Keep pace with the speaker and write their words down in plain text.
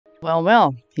Well,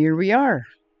 well, here we are.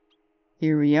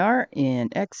 Here we are in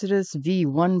Exodus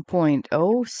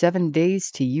V1.0, 7 days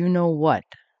to you-know-what.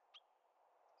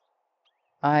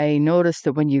 I noticed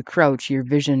that when you crouch, your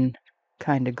vision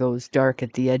kind of goes dark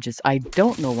at the edges. I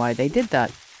don't know why they did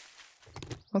that.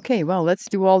 Okay, well, let's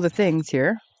do all the things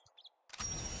here.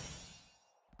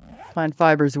 Plant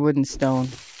fibers, wood and stone.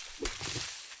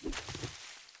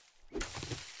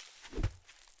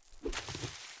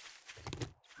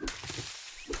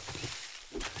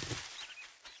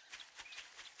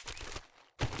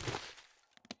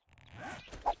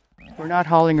 We're not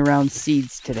hauling around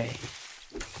seeds today.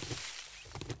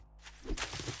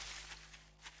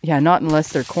 Yeah, not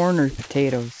unless they're corn or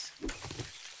potatoes.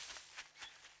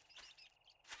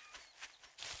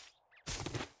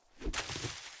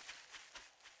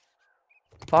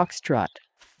 Foxtrot.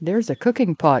 There's a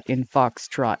cooking pot in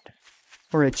Foxtrot.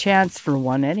 Or a chance for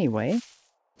one anyway.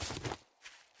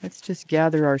 Let's just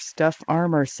gather our stuff,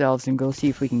 arm ourselves, and go see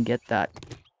if we can get that.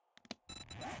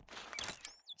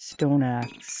 Stone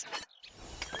axe.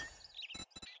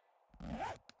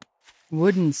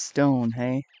 Wooden stone,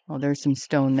 hey? Oh, there's some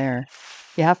stone there.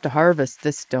 You have to harvest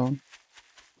this stone.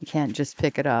 You can't just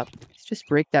pick it up. Let's just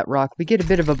break that rock. We get a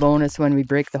bit of a bonus when we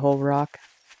break the whole rock.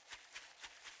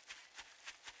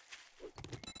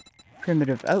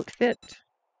 Primitive outfit.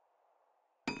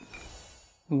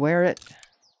 Wear it.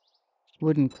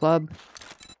 Wooden club.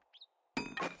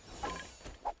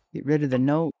 Get rid of the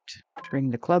note.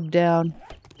 Bring the club down.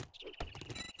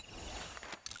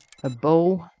 A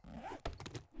bow.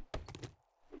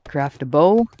 Craft a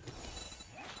bow.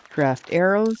 Craft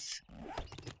arrows.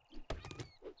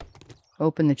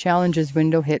 Open the challenges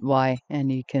window, hit Y,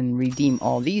 and you can redeem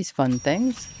all these fun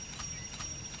things.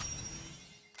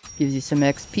 Gives you some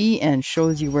XP and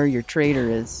shows you where your trader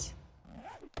is.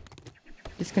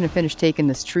 Just gonna finish taking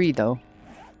this tree though.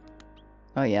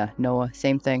 Oh yeah, Noah,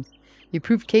 same thing. You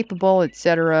proved capable,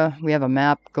 etc. We have a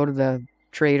map. Go to the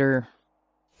trader.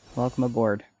 Welcome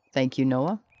aboard. Thank you,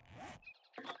 Noah.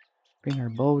 Bring our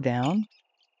bow down.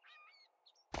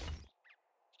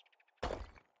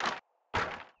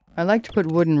 I like to put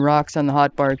wooden rocks on the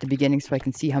hotbar at the beginning so I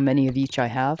can see how many of each I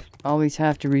have. Always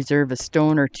have to reserve a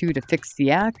stone or two to fix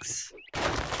the axe.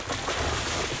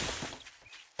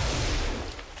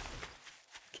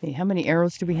 Okay, how many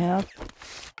arrows do we have?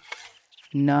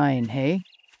 9, hey?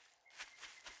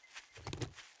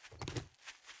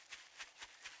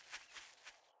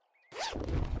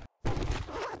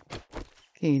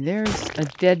 Okay, there's a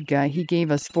dead guy. He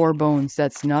gave us 4 bones.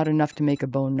 That's not enough to make a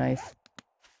bone knife.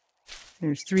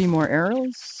 There's 3 more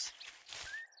arrows.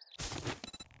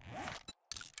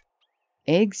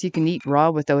 Eggs you can eat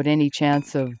raw without any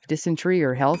chance of dysentery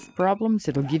or health problems.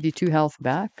 It'll give you 2 health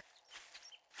back.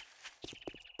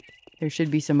 There should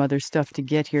be some other stuff to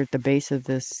get here at the base of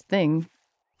this thing.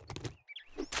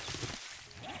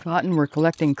 Cotton, we're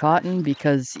collecting cotton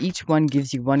because each one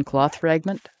gives you 1 cloth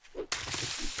fragment.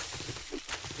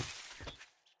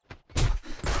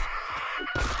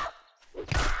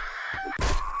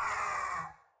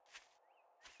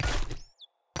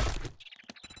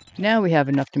 Now we have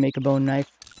enough to make a bone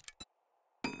knife.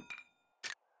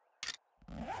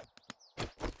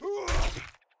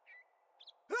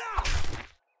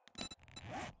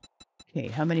 Okay,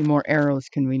 how many more arrows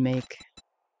can we make?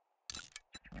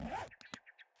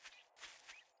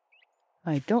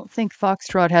 I don't think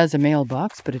Foxtrot has a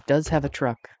mailbox, but it does have a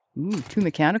truck. Ooh, 2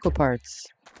 mechanical parts.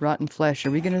 Rotten flesh.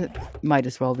 Are we gonna... Might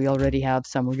as well. We already have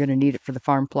some. We're gonna need it for the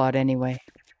farm plot anyway.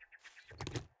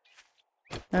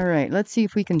 Alright, let's see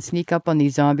if we can sneak up on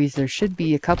these zombies. There should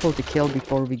be a couple to kill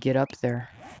before we get up there.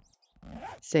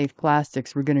 Save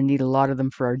plastics. We're gonna need a lot of them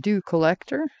for our dew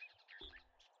collector.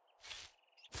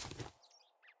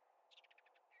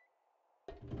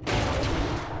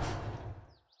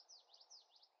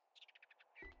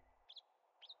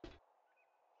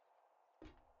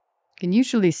 Can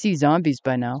usually see zombies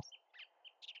by now.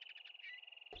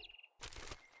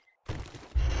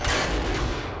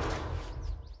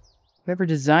 Whoever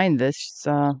designed this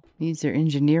needs their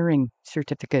engineering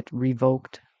certificate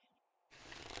revoked.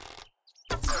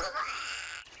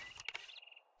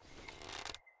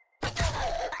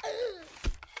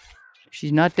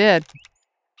 She's not dead.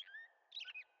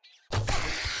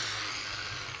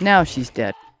 Now she's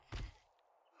dead.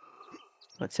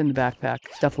 What's in the backpack?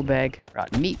 Duffel bag.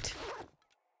 Rotten meat.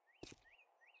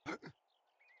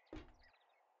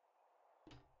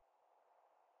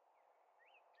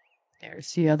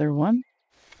 There's the other one.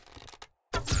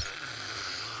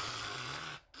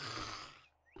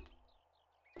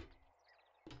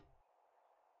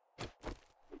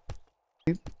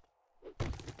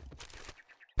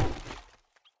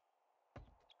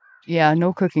 Yeah,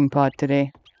 no cooking pot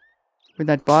today. Where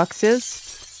that box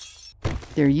is,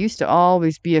 there used to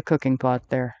always be a cooking pot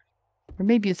there. Or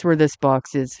maybe it's where this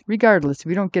box is. Regardless,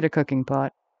 we don't get a cooking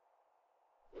pot.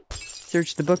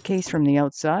 Search the bookcase from the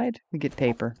outside. We get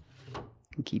paper. You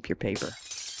can keep your paper.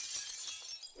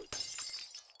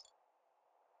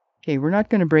 Okay, we're not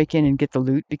going to break in and get the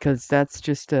loot because that's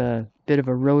just a bit of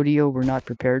a rodeo we're not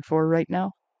prepared for right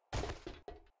now.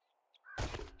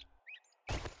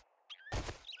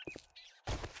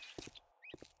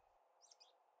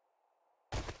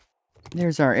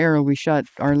 There's our arrow we shot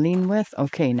Arlene with.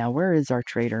 Okay, now where is our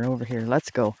trader? Over here. Let's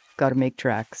go. Gotta make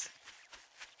tracks.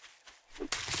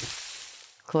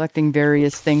 Collecting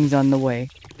various things on the way.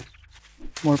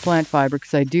 More plant fiber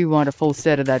because I do want a full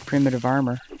set of that primitive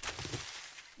armor.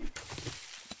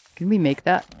 Can we make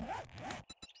that?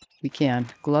 We can.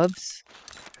 Gloves,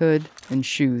 hood, and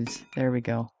shoes. There we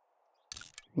go.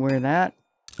 Wear that.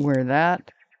 Wear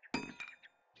that.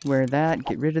 Wear that.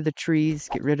 Get rid of the trees.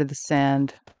 Get rid of the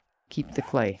sand. Keep the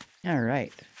clay. All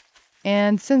right.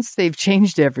 And since they've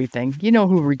changed everything, you know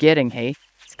who we're getting, hey?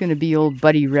 It's going to be old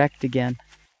Buddy Wrecked again.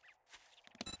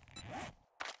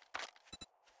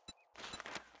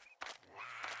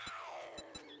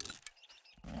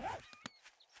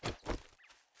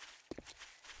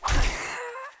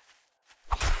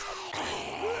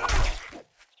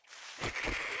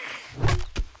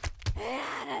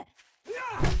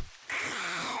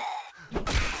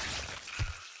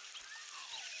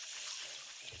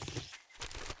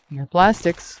 More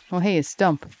plastics. Oh, hey, a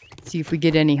stump. See if we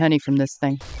get any honey from this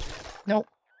thing. Nope.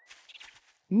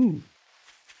 Ooh.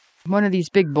 One of these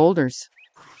big boulders.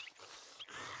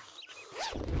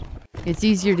 It's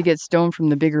easier to get stone from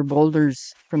the bigger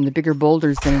boulders than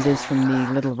it is from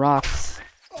the little rocks.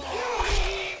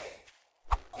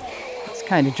 It's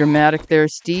kind of dramatic there,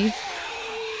 Steve.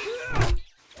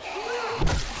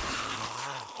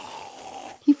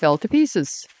 He fell to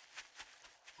pieces.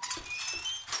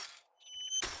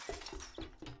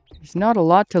 There's not a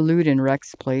lot to loot in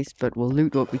Rex's place, but we'll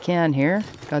loot what we can here.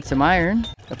 Got some iron,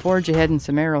 a forge ahead and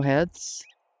some arrowheads.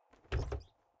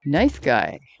 Knife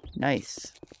guy.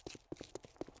 Nice.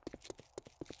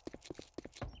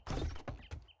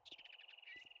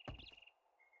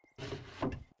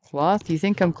 Cloth, you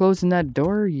think I'm closing that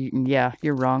door? Yeah,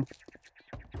 you're wrong.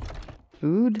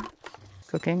 Food.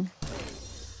 Cooking.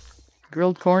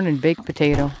 Grilled corn and baked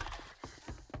potato.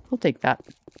 We'll take that.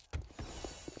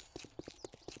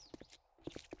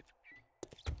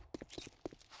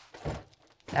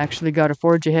 Actually got a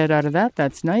forge ahead out of that.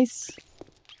 That's nice.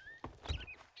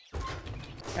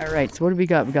 Alright, so what do we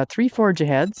got? We got 3 forge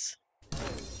aheads.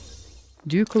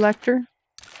 Dew collector.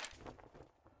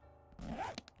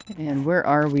 And where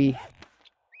are we?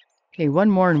 Okay, one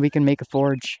more and we can make a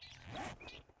forge.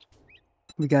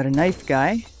 We got a knife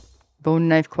guy. Bone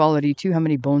knife quality 2. How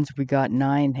many bones have we got?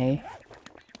 9, hey?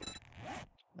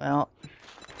 Well,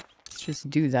 let's just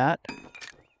do that.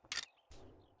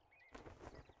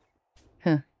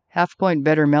 Huh. Half point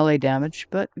better melee damage,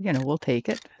 but, you know, we'll take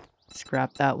it.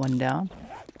 Scrap that one down.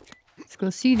 Let's go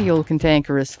see the old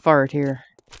cantankerous fart here.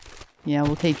 Yeah,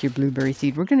 we'll take your blueberry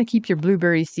seed. We're going to keep your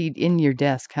blueberry seed in your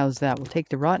desk. How's that? We'll take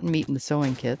the rotten meat and the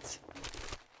sewing kits.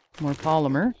 More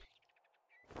polymer.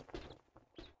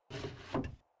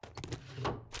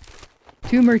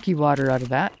 2 murky water out of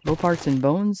that. Low parts and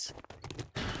bones.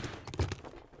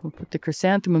 We'll put the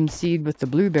chrysanthemum seed with the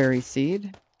blueberry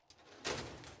seed.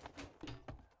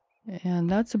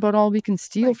 And that's about all we can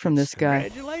steal from this guy.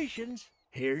 Congratulations.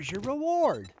 Here's your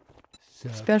reward.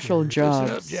 Special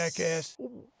jobs. Listen up, jackass.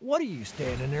 What are you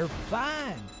standing there?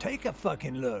 Fine. Take a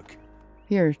fucking look.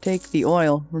 Here, take the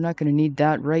oil. We're not going to need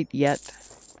that right yet.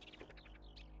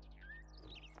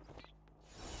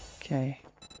 Okay.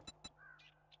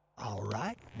 All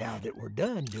right. Now that we're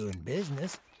done doing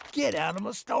business, get out of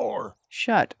my store.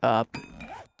 Shut up.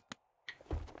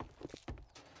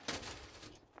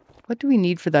 What do we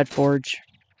need for that forge?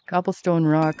 Cobblestone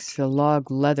rocks, a log,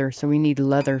 leather. So we need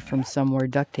leather from somewhere,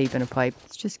 duct tape and a pipe.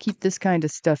 Let's just keep this kind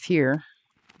of stuff here.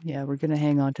 Yeah, we're going to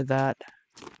hang on to that.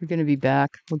 We're going to be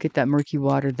back. We'll get that murky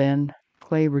water then.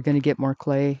 Clay, we're going to get more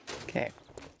clay. Okay.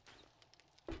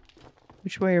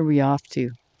 Which way are we off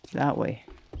to? That way.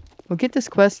 We'll get this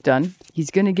quest done.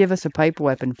 He's going to give us a pipe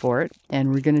weapon for it.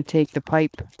 And we're going to take the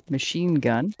pipe machine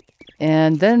gun.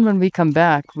 And then when we come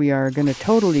back, we are going to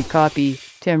totally copy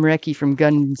Tim Recchi from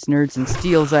Guns, Nerds, and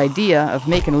Steel's idea of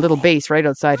making a little base right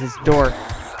outside his door.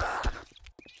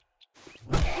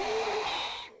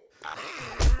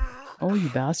 Oh, you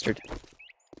bastard.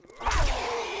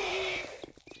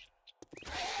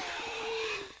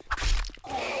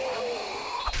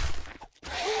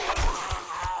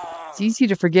 It's It's easy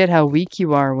to forget how weak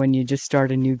you are when you just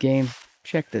start a new game.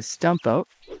 Check this stump out.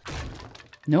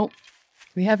 Nope,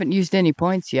 we haven't used any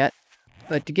points yet.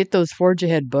 But to get those Forge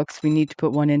Ahead books, we need to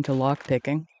put one into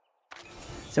lockpicking.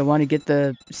 So I want to get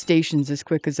the stations as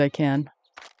quick as I can.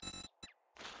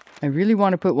 I really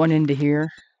want to put one into here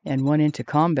and one into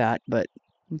combat, but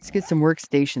let's get some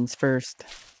workstations first.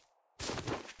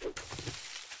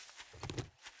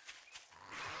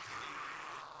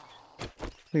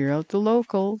 Clear out the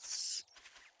locals.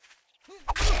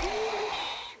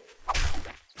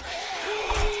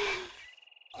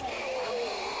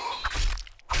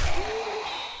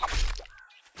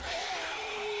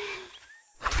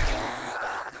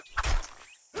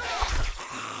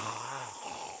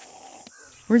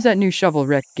 Where's that new shovel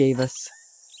Rick gave us?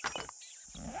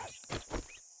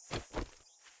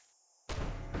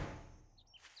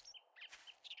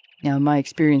 Now, in my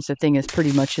experience, the thing is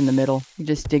pretty much in the middle. You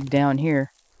just dig down here.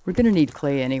 We're gonna need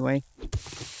clay anyway.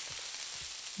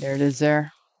 There it is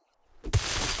there.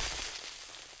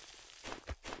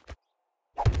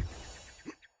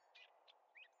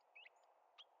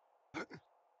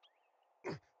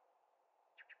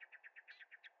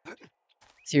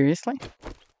 Seriously?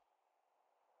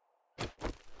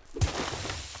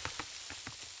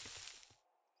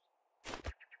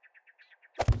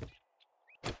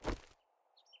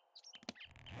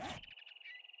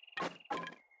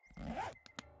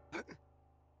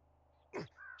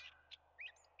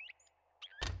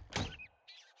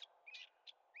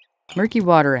 Murky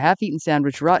water, a half-eaten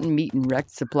sandwich, rotten meat, and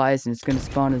wrecked supplies, and it's going to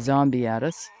spawn a zombie at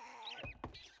us.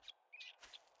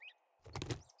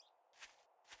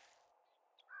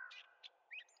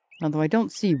 Although I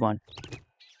don't see one.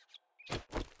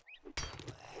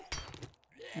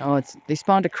 Oh, they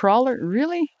spawned a crawler?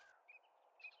 Really?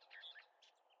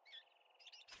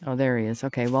 Oh, there he is.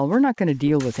 Okay, well, we're not going to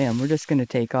deal with him. We're just going to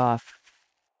take off.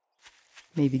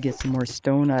 Maybe get some more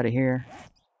stone out of here.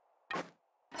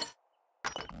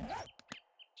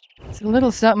 It's a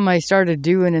little something I started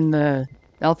doing in the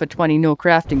Alpha 20 No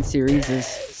Crafting series is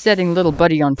setting little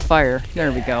buddy on fire.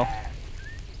 There we go.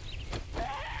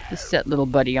 Just set little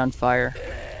buddy on fire.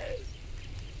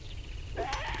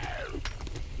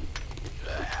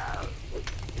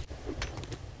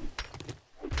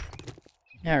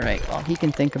 Alright, well, he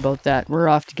can think about that. We're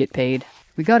off to get paid.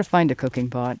 We gotta find a cooking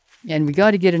pot. And we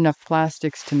gotta get enough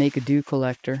plastics to make a dew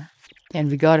collector.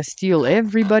 And we gotta steal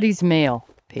everybody's mail.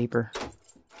 Paper.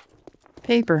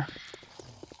 Paper.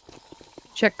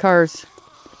 Check cars.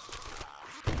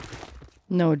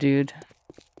 No, dude.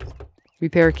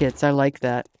 Repair kits, I like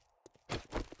that.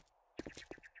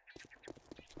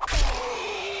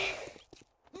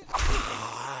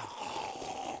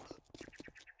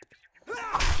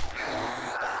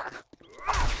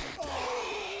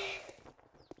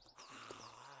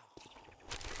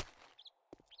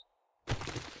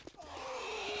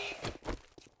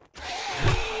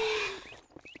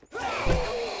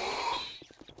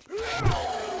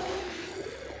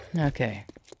 Okay.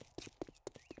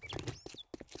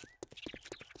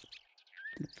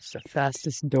 It's the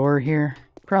fastest door here.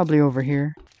 Probably over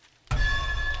here.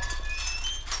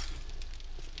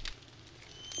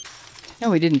 No,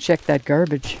 we didn't check that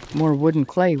garbage. More wood and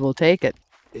clay, we'll take it.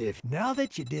 If now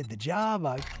that you did the job,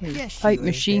 I guess pipe you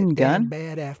machine ain't that gun? damn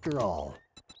bad after all.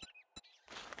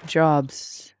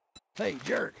 Jobs. Hey,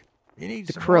 jerk. You need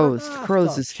The some crows. work? The I crows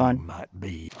thought is fun. you might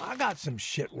be. I got some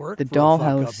shit work The for a fuck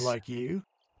dollhouse. up like you.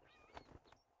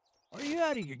 Are you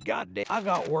out of your goddamn... I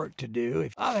got work to do.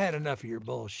 If I've had enough of your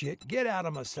bullshit, get out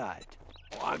of my sight.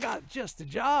 Well, I got just a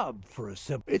job for a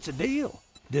simple... It's a deal.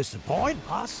 Disappoint?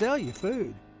 I'll sell you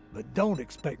food. But don't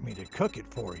expect me to cook it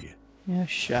for you. Yeah,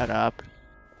 shut up.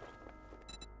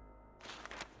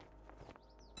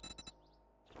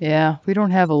 Yeah, we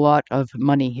don't have a lot of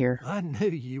money here. I knew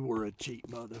you were a cheap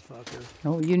motherfucker.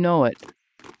 Oh, you know it.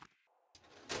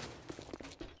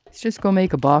 Let's just go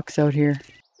make a box out here.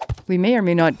 We may or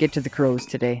may not get to the crows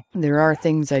today. There are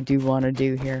things I do want to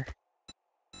do here.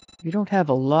 We don't have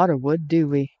a lot of wood, do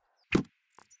we?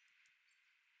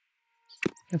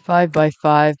 A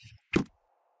 5x5.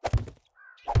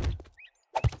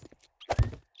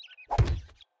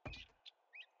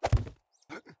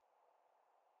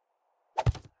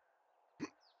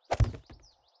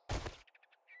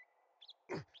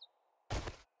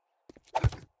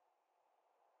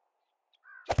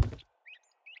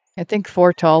 I think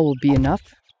 4 tall will be enough.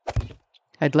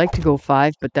 I'd like to go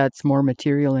 5, but that's more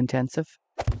material intensive.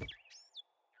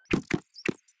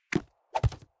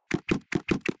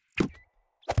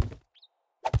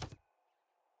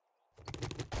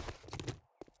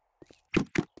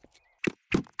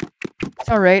 It's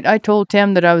alright, I told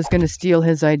Tim that I was going to steal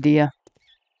his idea.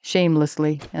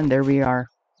 shamelessly, and there we are.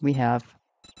 We have.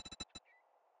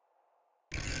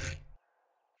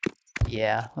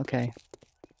 Yeah, okay.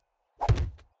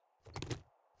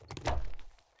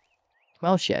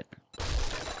 Well, shit.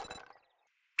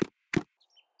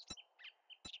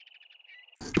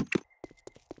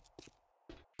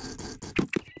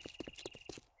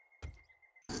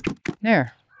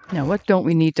 There. Now, what don't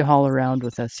we need to haul around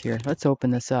with us here? Let's open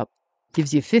this up.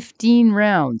 Gives you 15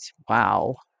 rounds.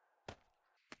 Wow.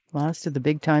 Last of the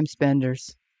big time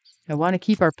spenders. I want to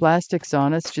keep our plastics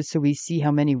on us just so we see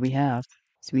how many we have.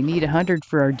 So we need 100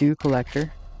 for our dew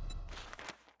collector.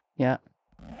 Yeah.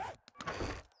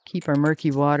 Keep our murky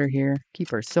water here.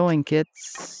 Keep our sewing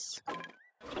kits.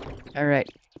 All right.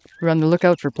 We're on the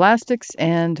lookout for plastics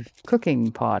and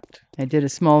cooking pot. I did a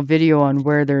small video on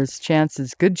where there's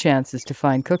good chances to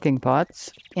find cooking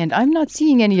pots. And I'm not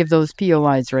seeing any of those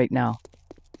POIs right now.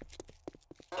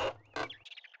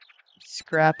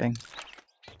 Scrapping.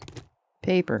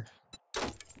 Paper.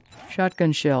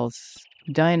 Shotgun shells.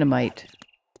 Dynamite.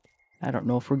 I don't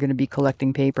know if we're going to be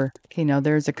collecting paper. Okay, now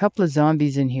there's a couple of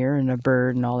zombies in here and a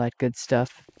bird and all that good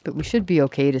stuff. But we should be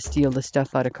okay to steal the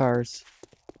stuff out of cars.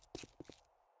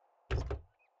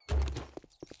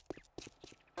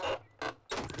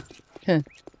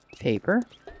 Paper.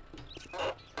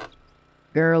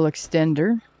 Barrel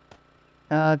extender.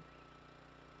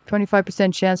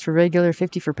 25% chance for regular,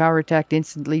 50 for power attack,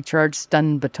 instantly charged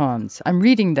stun batons. I'm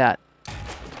reading that.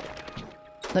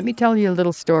 Let me tell you a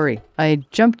little story. I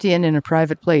jumped in a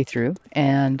private playthrough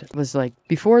and was like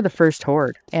before the first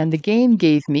horde. And the game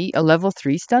gave me a level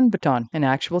 3 stun baton. An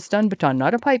actual stun baton.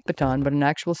 Not a pipe baton, but an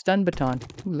actual stun baton.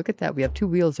 Ooh, look at that. We have 2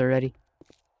 wheels already.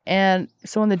 And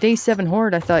so on the day 7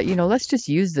 horde, I thought, let's just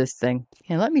use this thing.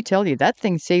 And let me tell you, that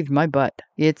thing saved my butt.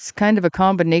 It's kind of a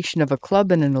combination of a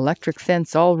club and an electric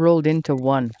fence all rolled into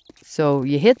one. So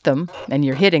you hit them, and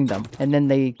you're hitting them. And then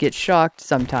they get shocked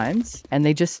sometimes, and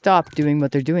they just stop doing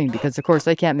what they're doing. Because, of course,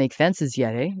 I can't make fences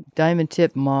yet, eh? Diamond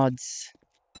tip mods.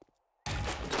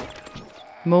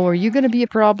 Mo, are you going to be a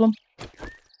problem?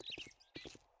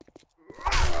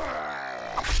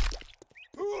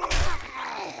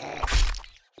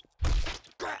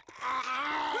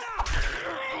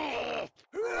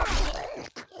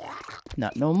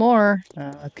 Not no more.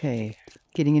 Okay.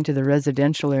 Getting into the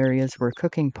residential areas where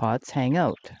cooking pots hang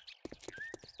out.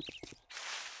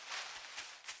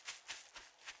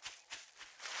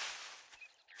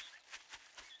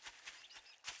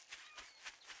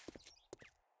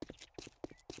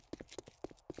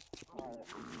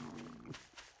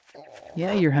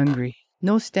 Yeah, you're hungry.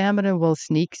 No stamina while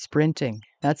sneak sprinting.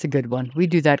 That's a good one. We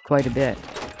do that quite a bit.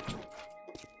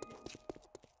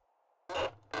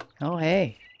 Oh,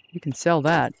 hey. You can sell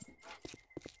that.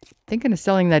 Thinking of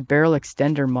selling that barrel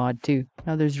extender mod too.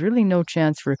 Now there's really no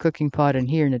chance for a cooking pot in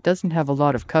here, and it doesn't have a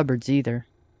lot of cupboards either.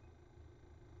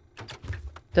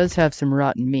 It does have some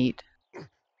rotten meat.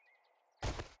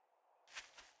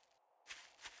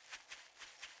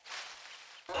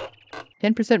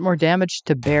 %10 more damage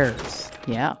to bears.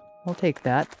 Yeah, I'll take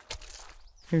that.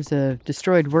 There's a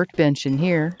destroyed workbench in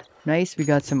here. Nice, we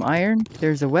got some iron.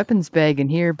 There's a weapons bag in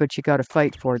here, but you gotta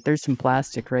fight for it. There's some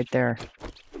plastic right there.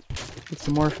 Get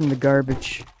some more from the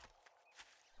garbage.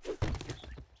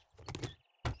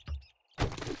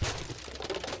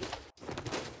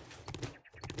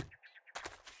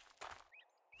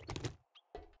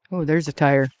 Oh, there's a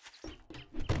tire.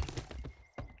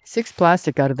 6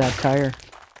 plastic out of that tire.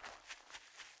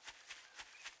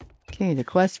 Okay, the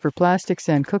quest for plastics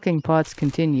and cooking pots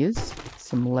continues.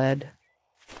 Some lead.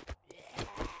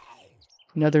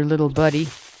 Another little buddy.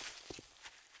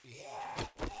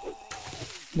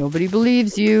 Nobody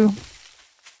believes you.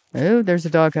 Oh, there's a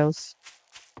doghouse.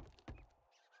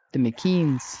 The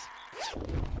McKeans.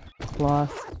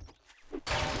 Cloth.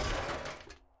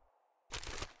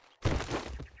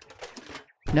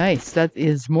 Nice, that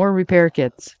is more repair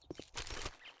kits.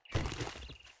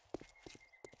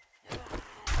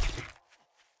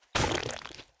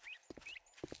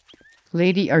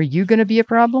 Lady, are you gonna be a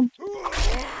problem?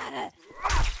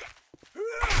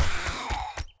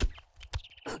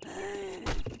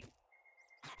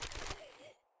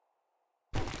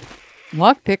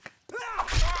 Lockpick.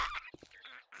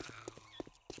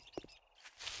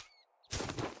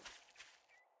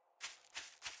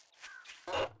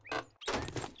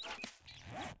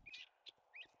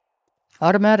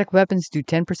 Automatic weapons do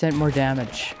 10% more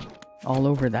damage. All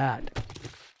over that.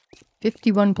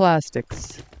 51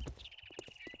 plastics.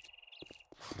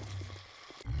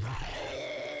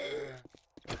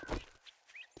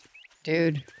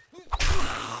 Dude.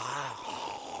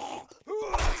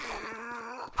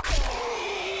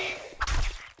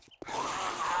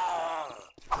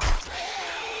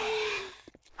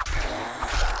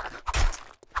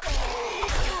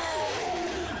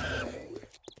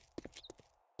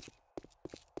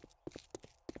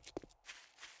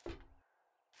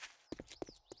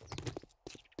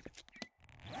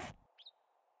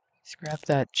 Scrap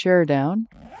that chair down.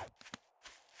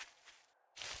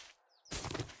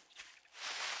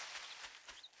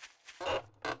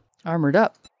 Armored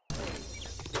up.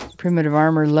 Primitive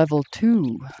armor level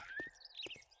 2.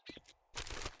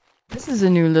 This is a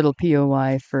new little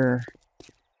POI for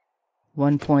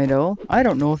 1.0. I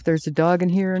don't know if there's a dog in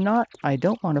here or not. I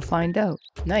don't want to find out.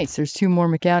 Nice, there's 2 more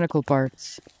mechanical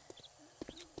parts.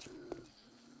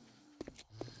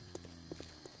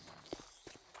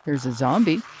 There's a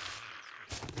zombie.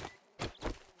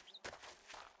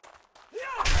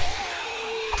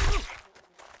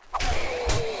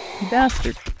 You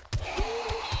bastard.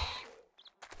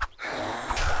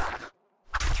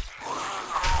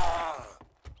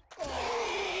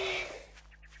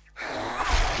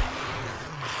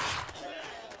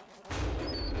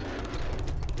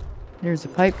 There's a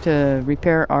pipe to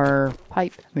repair our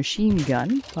pipe machine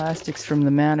gun. Plastics from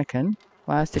the mannequin.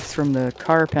 Plastics from the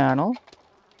car panel.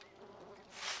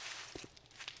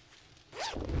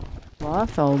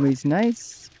 Cloth, always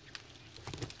nice.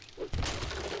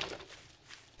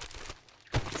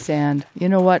 Sand. You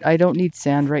know what? I don't need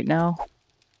sand right now.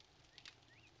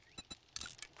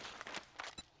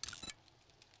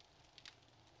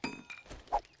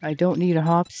 I don't need a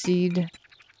hop seed.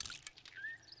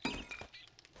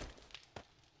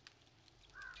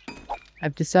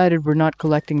 I've decided we're not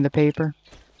collecting the paper.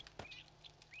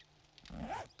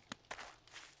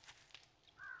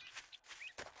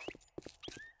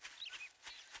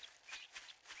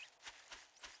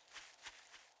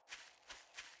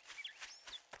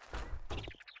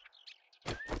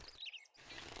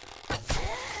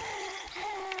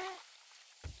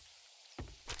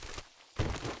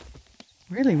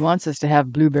 Really wants us to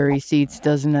have blueberry seeds,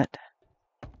 doesn't it?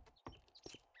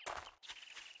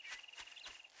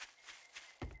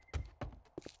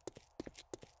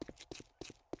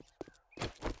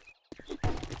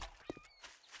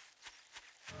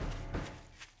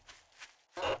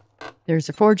 There's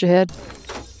a forge ahead.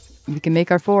 We can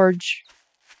make our forge.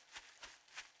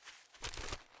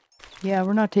 Yeah,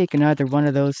 we're not taking either one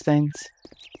of those things.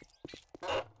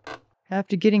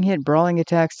 After getting hit, brawling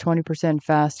attacks 20%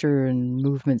 faster and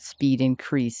movement speed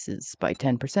increases by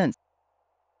 10%.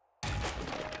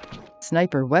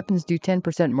 Sniper weapons do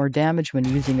 10% more damage when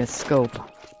using a scope.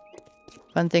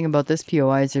 Fun thing about this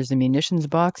POI is there's a munitions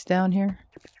box down here.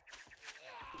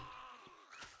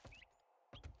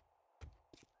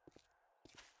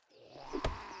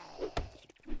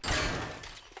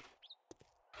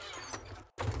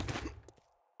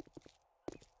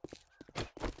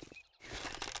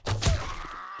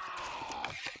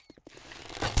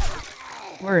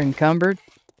 We're encumbered.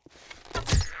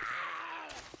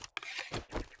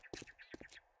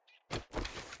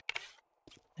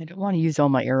 I don't want to use all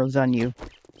my arrows on you.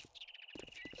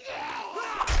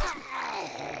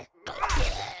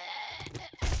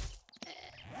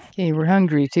 Okay, we're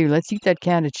hungry too. Let's eat that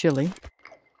can of chili.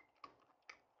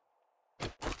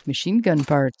 Machine gun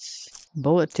parts.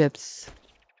 Bullet tips.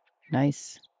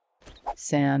 Nice.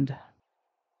 Sand.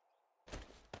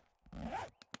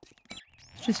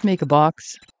 Let's just make a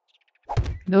box.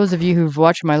 Those of you who've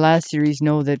watched my last series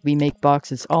know that we make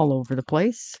boxes all over the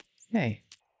place. Okay.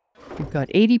 We've got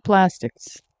 80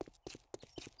 plastics.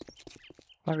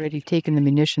 Already taken the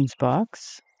munitions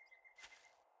box.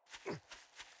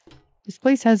 This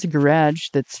place has a garage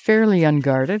that's fairly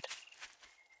unguarded.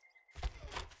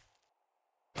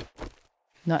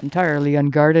 Not entirely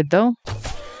unguarded, though.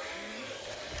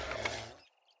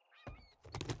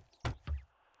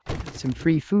 Some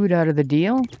free food out of the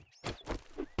deal.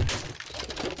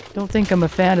 Don't think I'm a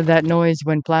fan of that noise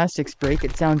when plastics break.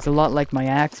 It sounds a lot like my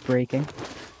axe breaking.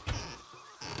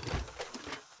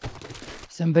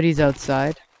 Somebody's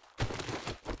outside.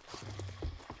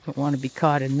 Don't want to be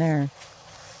caught in there.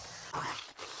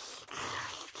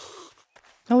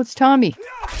 Oh, it's Tommy.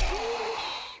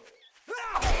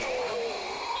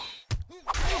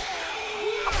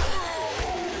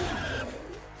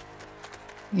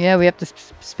 Yeah, we have to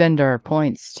spend our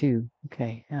points too.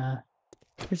 Okay,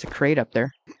 there's a crate up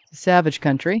there. Savage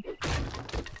country.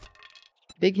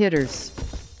 Big hitters.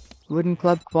 Wooden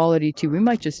club quality 2. We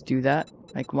might just do that.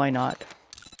 Like, why not?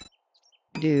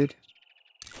 Dude.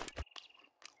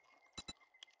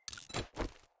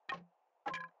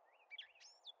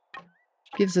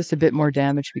 Gives us a bit more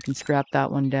damage. We can scrap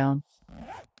that one down.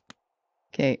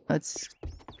 Okay, let's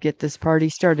get this party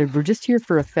started. We're just here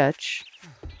for a fetch.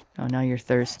 Oh, now you're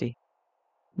thirsty.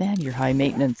 Man, you're high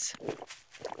maintenance.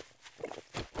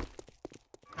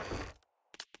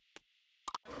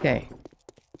 Okay.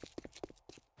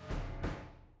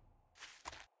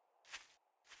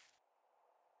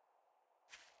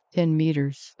 $10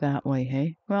 meters that way,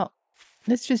 hey? Well,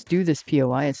 Let's just do this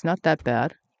POI. It's not that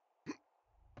bad.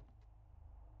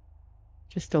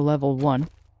 Just a level 1.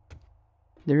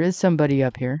 There is somebody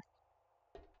up here.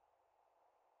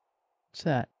 What's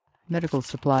that? Medical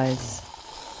supplies.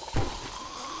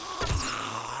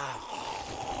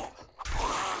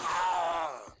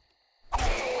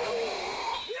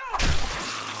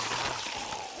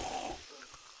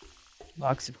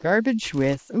 Box of garbage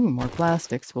with, ooh, more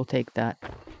plastics. We'll take that.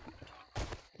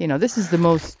 You know, this is the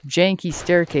most janky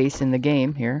staircase in the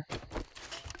game here.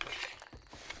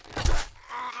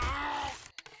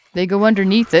 They go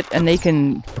underneath it and they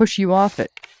can push you off it.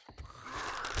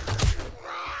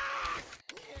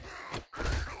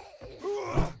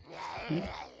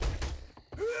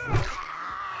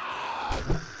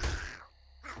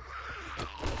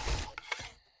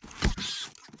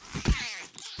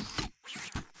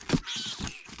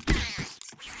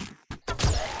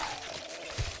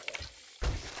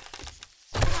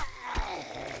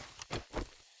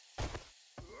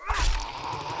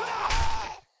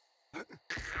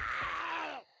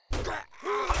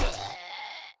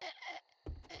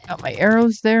 Got my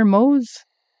arrows there, Mose.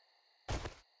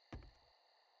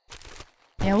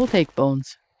 Yeah, we'll take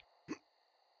bones.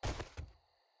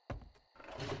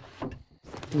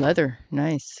 Leather,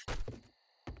 nice.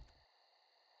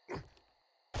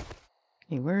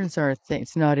 Hey, where's our thing?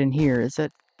 It's not in here, is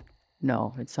it?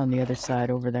 No, it's on the other side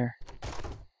over there.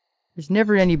 There's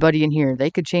never anybody in here.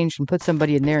 They could change and put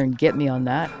somebody in there and get me on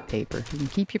that paper. You can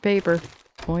keep your paper.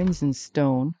 Coins and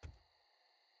stone.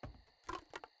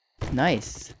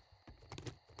 Nice.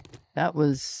 That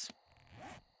was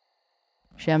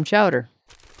sham chowder.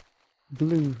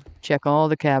 Blue. Check all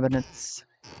the cabinets.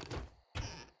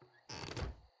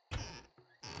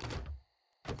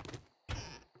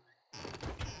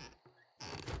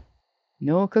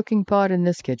 No cooking pot in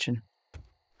this kitchen.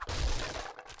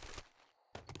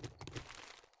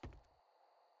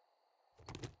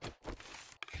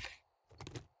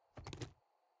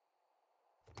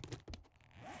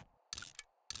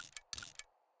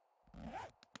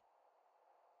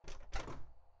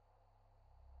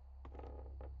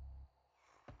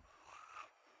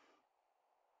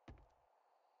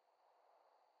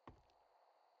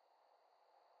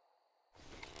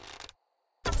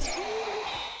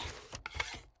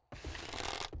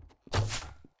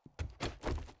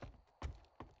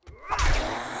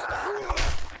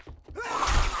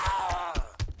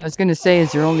 I was gonna say,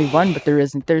 is there only one? But there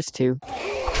isn't. There's two.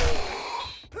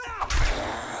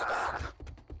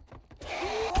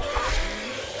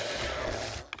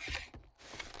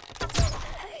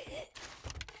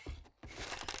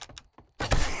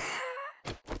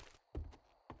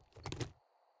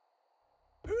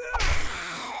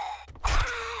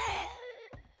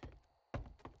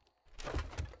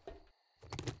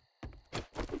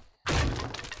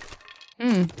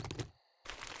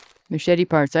 Machete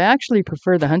parts. I actually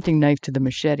prefer the hunting knife to the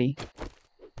machete.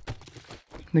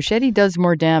 Machete does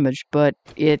more damage, but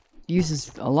it uses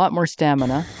a lot more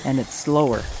stamina, and it's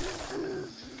slower.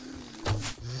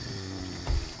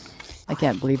 I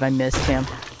can't believe I missed him.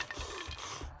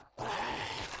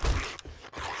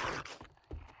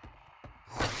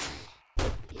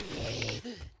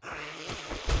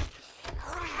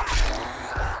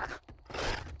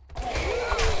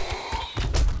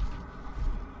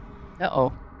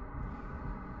 Uh-oh.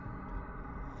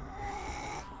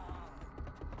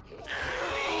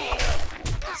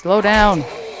 Slow down.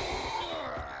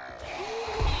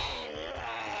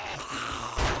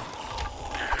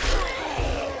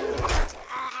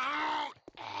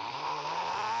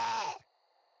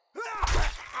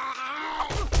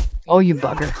 Oh, you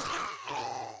bugger.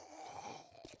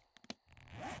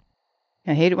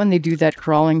 I hate it when they do that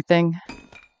crawling thing.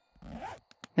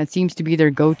 That seems to be their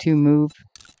go-to move.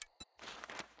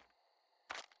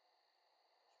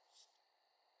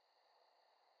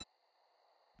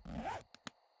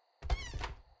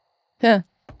 Huh.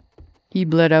 He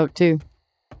bled out too.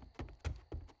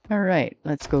 Alright,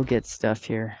 let's go get stuff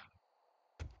here.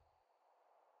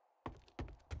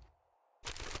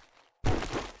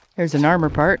 There's an armor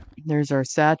part. There's our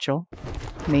satchel.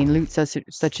 Main loot such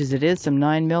as it is. Some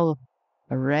 9mm,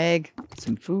 a rag,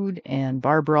 some food, and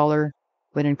bar brawler.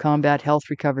 When in combat,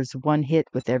 health recovers one hit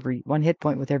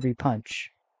point with every punch.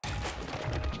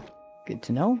 Good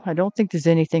to know. I don't think there's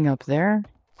anything up there.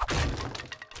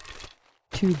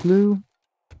 2 glue.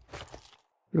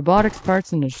 Robotics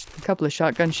parts and a couple of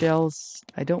shotgun shells.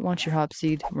 I don't want your hop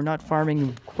seed. We're not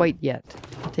farming quite yet.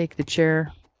 I'll take the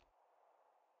chair.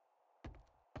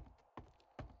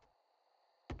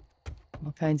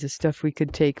 All kinds of stuff we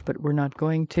could take, but we're not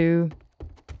going to.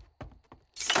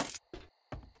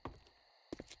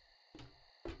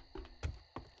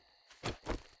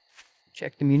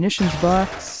 Check the munitions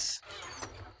box.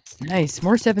 Nice,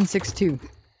 more 7.62.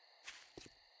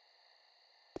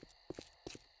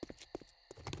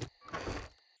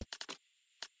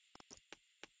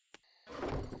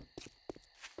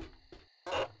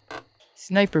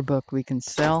 Sniper book we can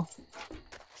sell.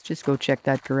 Let's just go check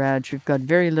that garage. We've got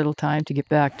very little time to get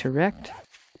back to Wrecked.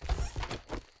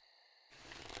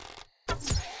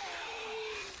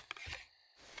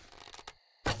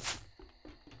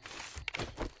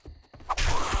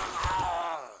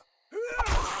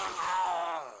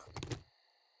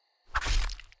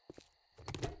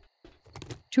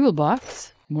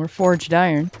 Toolbox, more forged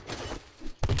iron.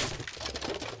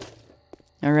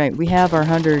 All right, we have our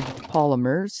 100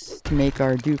 polymers to make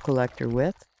our dew collector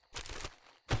with.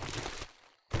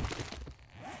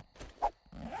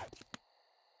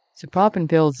 So popping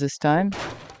pills this time.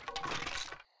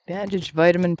 Bandage,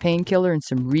 vitamin, painkiller, and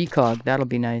some recog. That'll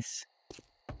be nice.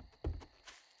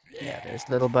 Yeah, there's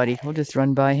little buddy. We'll just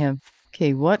run by him.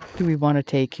 Okay, what do we want to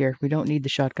take here? We don't need the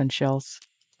shotgun shells.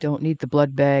 Don't need the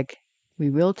blood bag. We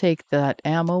will take that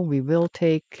ammo. We will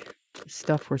take the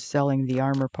stuff we're selling, the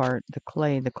armor part, the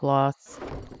clay, the cloth,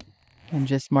 and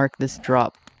just mark this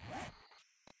drop.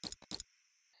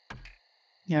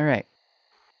 All right.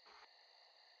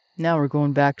 Now we're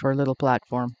going back to our little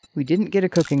platform. We didn't get a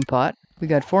cooking pot. We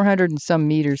got 400 and some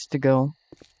meters to go.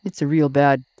 It's a real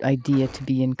bad idea to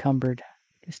be encumbered.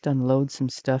 Just unload some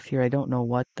stuff here. I don't know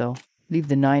what, though. Leave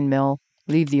the 9mm.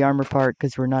 Leave the armor part,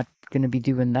 because we're not going to be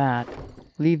doing that.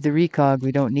 Leave the recog.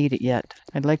 We don't need it yet.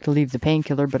 I'd like to leave the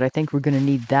painkiller, but I think we're going to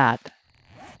need that.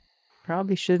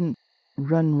 Probably shouldn't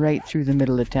run right through the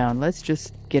middle of town. Let's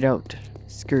just get out.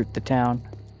 Skirt the town.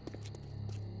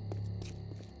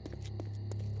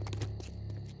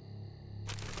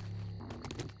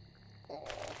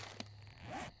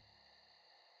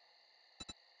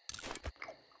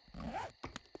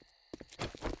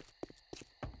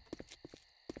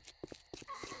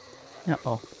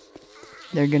 Uh-oh.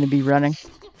 They're going to be running.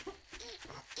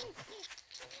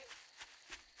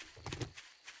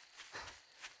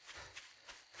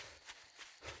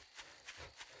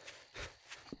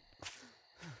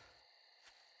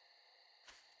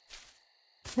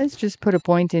 Let's just put a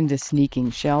point into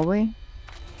sneaking, shall we?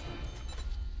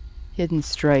 Hidden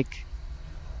strike.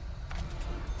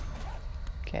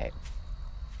 Okay.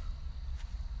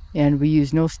 And we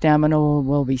use no stamina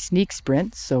while we sneak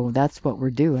sprint, so that's what we're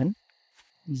doing.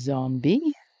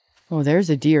 Zombie? Oh,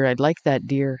 there's a deer. I'd like that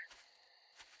deer.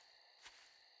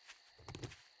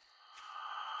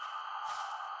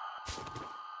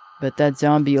 But that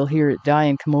zombie will hear it die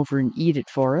and come over and eat it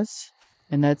for us.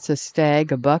 And that's a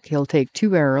stag, a buck. He'll take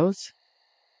 2 arrows,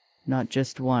 not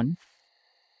just 1.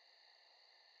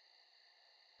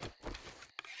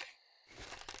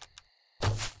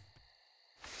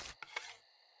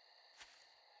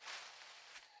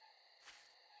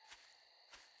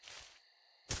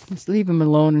 Just leave him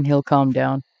alone and he'll calm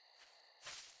down.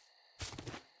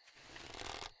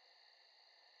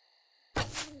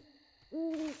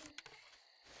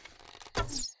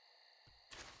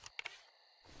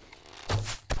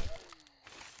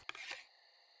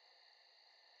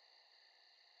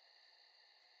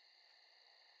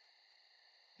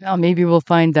 Well, maybe we'll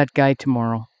find that guy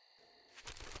tomorrow.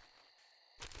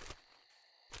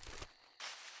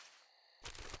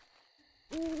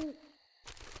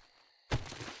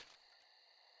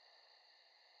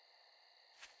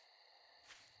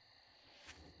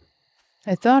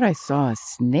 I thought I saw a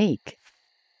snake.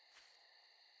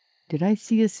 Did I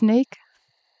see a snake?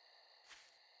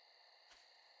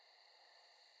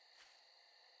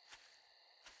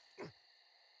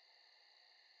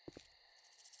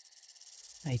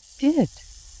 I did.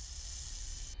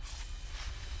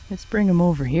 Let's bring him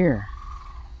over here.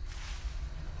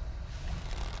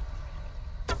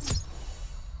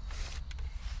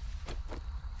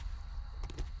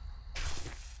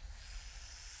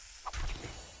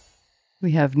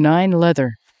 We have 9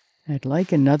 leather. I'd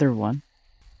like another one.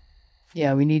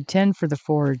 Yeah, we need 10 for the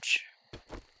forge.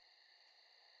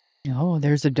 Oh,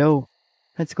 there's a doe.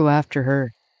 Let's go after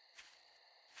her.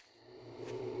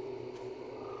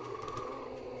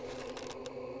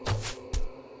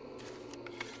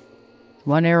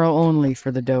 One arrow only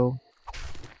for the doe.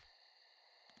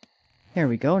 There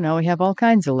we go. Now we have all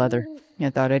kinds of leather. I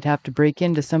thought I'd have to break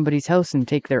into somebody's house and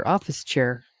take their office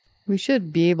chair. We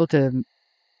should be able to...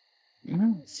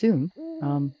 Well, soon.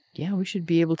 Yeah, we should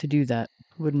be able to do that.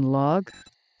 Wooden log.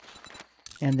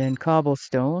 And then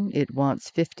cobblestone. It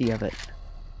wants 50 of it.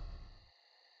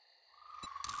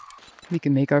 We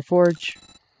can make our forge.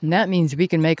 And that means we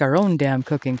can make our own damn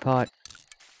cooking pot.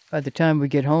 By the time we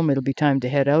get home, it'll be time to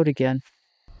head out again.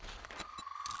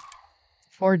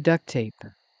 Or duct tape.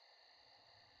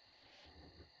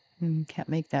 Can't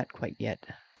make that quite yet.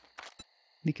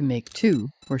 We can make 2.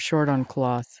 We're short on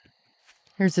cloth.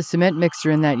 There's a cement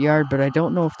mixer in that yard, but I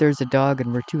don't know if there's a dog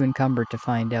and we're too encumbered to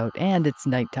find out. And it's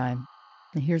nighttime.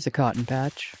 And here's a cotton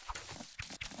patch.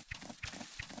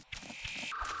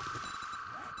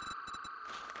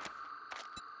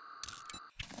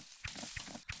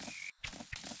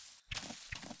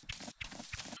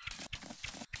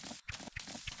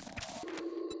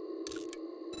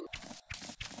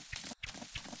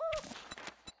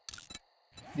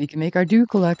 We can make our dew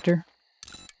collector.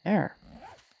 There.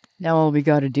 Now all we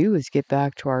got to do is get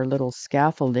back to our little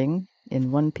scaffolding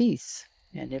in one piece.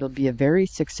 And it'll be a very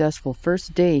successful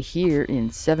first day here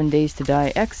in 7 Days to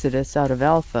Die Exodus out of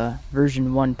Alpha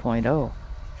version 1.0.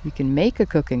 We can make a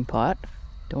cooking pot.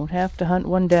 Don't have to hunt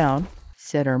one down.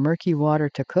 Set our murky water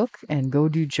to cook and go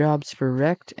do jobs for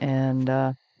Rect and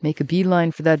make a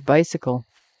beeline for that bicycle.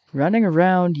 Running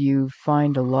around, you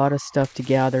find a lot of stuff to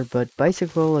gather, but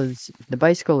the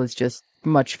bicycle is just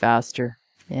much faster,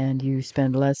 and you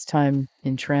spend less time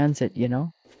in transit, you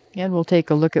know. And we'll take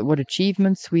a look at what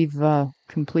achievements we've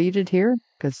completed here,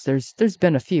 because there's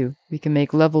been a few. We can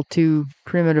make level 2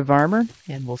 primitive armor,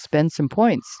 and we'll spend some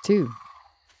points too.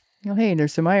 Oh hey,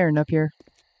 there's some iron up here.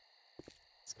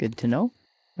 It's good to know.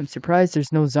 I'm surprised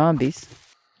there's no zombies.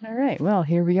 All right, well,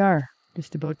 here we are.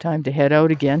 Just about time to head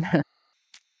out again.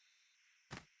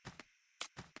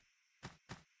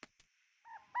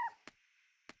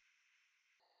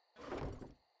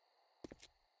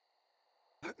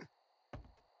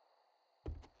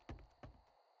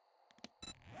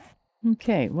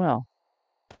 Okay, well,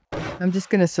 I'm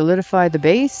just going to solidify the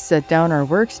base, set down our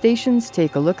workstations,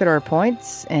 take a look at our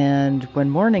points, and when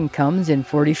morning comes in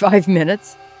 45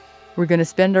 minutes, we're going to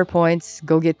spend our points,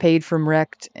 go get paid from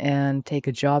Rect, and take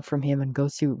a job from him and go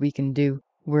see what we can do.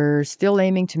 We're still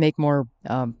aiming to make more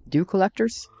dew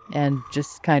collectors and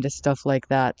just kind of stuff like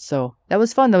that. So that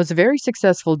was fun. That was a very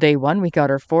successful day 1. We got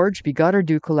our forge, we got our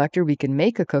dew collector, we can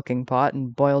make a cooking pot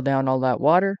and boil down all that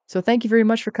water. So thank you very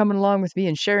much for coming along with me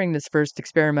and sharing this first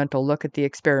experimental look at the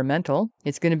experimental.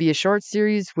 It's going to be a short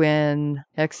series. When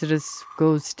Exodus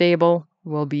goes stable,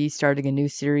 we'll be starting a new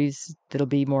series that'll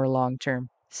be more long term.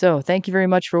 So thank you very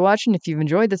much for watching. If you've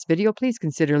enjoyed this video, please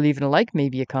consider leaving a like,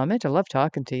 maybe a comment. I love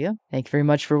talking to you. Thank you very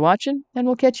much for watching, and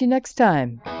we'll catch you next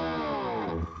time.